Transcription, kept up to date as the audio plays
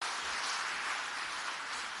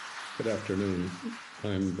Good afternoon.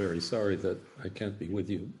 I'm very sorry that I can't be with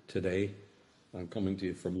you today. I'm coming to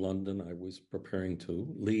you from London. I was preparing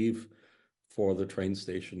to leave for the train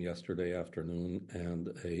station yesterday afternoon, and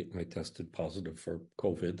I tested positive for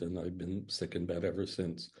COVID, and I've been sick in bed ever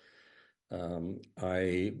since.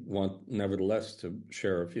 I want, nevertheless, to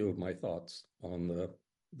share a few of my thoughts on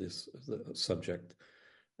this subject.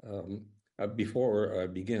 Before I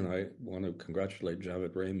begin, I want to congratulate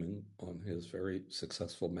Javed Rahman on his very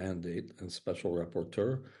successful mandate as Special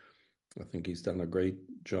Rapporteur. I think he's done a great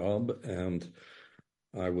job, and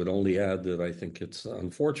I would only add that I think it's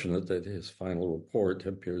unfortunate that his final report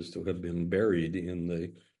appears to have been buried in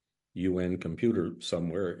the UN computer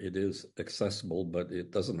somewhere. It is accessible, but it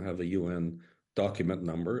doesn't have a UN document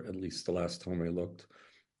number, at least the last time I looked.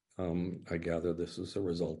 I gather this is a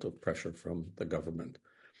result of pressure from the government.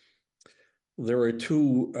 There are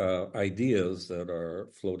two ideas that are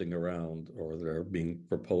floating around or that are being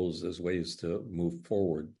proposed as ways to move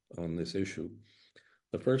forward on this issue.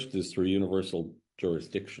 The first is through universal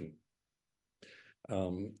jurisdiction.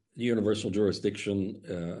 Universal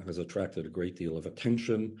jurisdiction has attracted a great deal of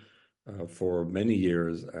attention for many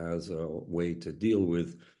years as a way to deal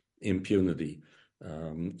with impunity.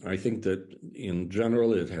 I think that in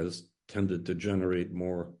general it has tended to generate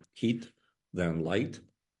more heat than light.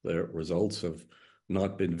 The results have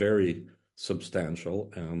not been very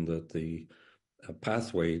substantial, and that the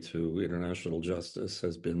pathway to international justice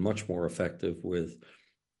has been much more effective with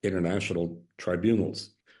international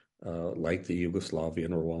tribunals, like the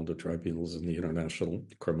Yugoslavian or Rwanda tribunals in the International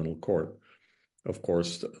Criminal Court. Of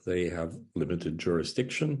course, they have limited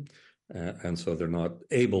jurisdiction, and so they're not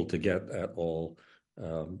able to get at all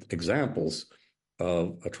examples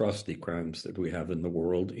of atrocity crimes that we have in the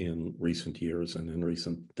world in recent years and in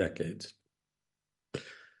recent decades.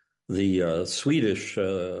 The Swedish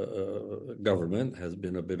government has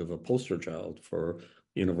been a bit of a poster child for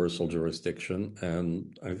universal jurisdiction,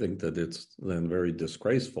 and I think that it's then very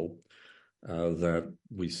disgraceful that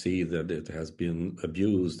we see that it has been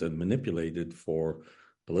abused and manipulated for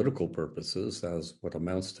political purposes as what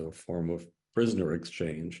amounts to a form of prisoner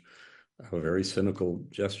exchange, a very cynical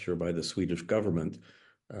gesture by the Swedish government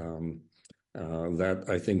that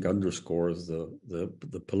I think underscores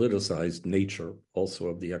the politicized nature also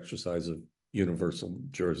of the exercise of universal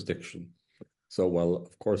jurisdiction. So while,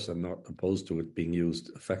 of course, I'm not opposed to it being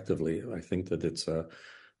used effectively, I think that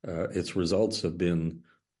its results have been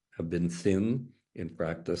thin in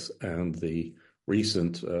practice, and the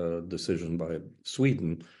recent decision by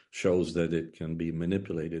Sweden shows that it can be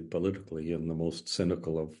manipulated politically in the most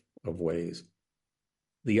cynical of ways.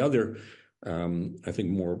 The other, I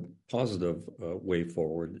think, more positive way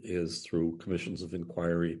forward is through commissions of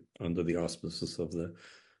inquiry under the auspices of the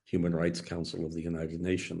Human Rights Council of the United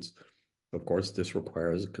Nations. Of course, this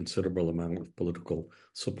requires a considerable amount of political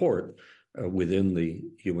support within the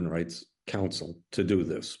Human Rights Council to do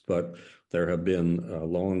this, but there have been a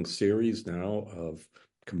long series now of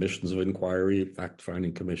commissions of inquiry,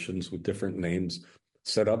 fact-finding commissions with different names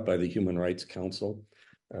set up by the Human Rights Council.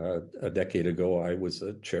 A decade ago, I was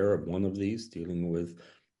a chair of one of these dealing with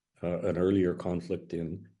an earlier conflict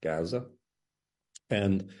in Gaza.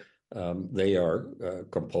 And they are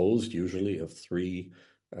composed usually of three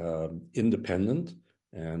independent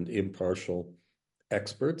and impartial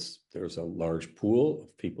experts. There's a large pool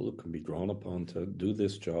of people who can be drawn upon to do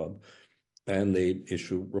this job. And they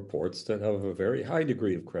issue reports that have a very high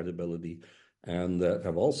degree of credibility and that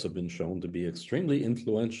have also been shown to be extremely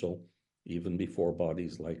influential even before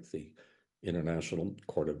bodies like the International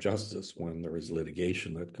Court of Justice when there is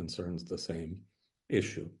litigation that concerns the same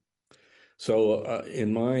issue. So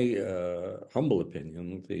in my humble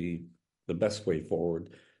opinion, the best way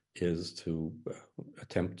forward is to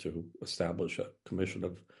attempt to establish a commission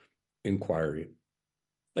of inquiry.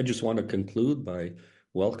 I just want to conclude by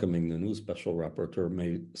welcoming the new Special Rapporteur,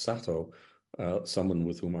 May Sato, someone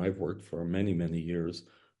with whom I've worked for many, many years,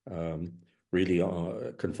 really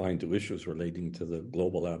confined to issues relating to the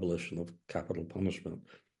global abolition of capital punishment.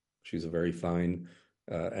 She's a very fine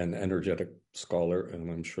and energetic scholar,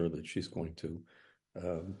 and I'm sure that she's going to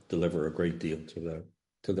deliver a great deal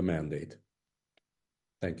to the mandate.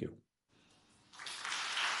 Thank you.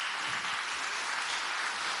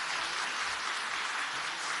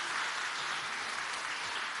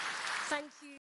 Thank you.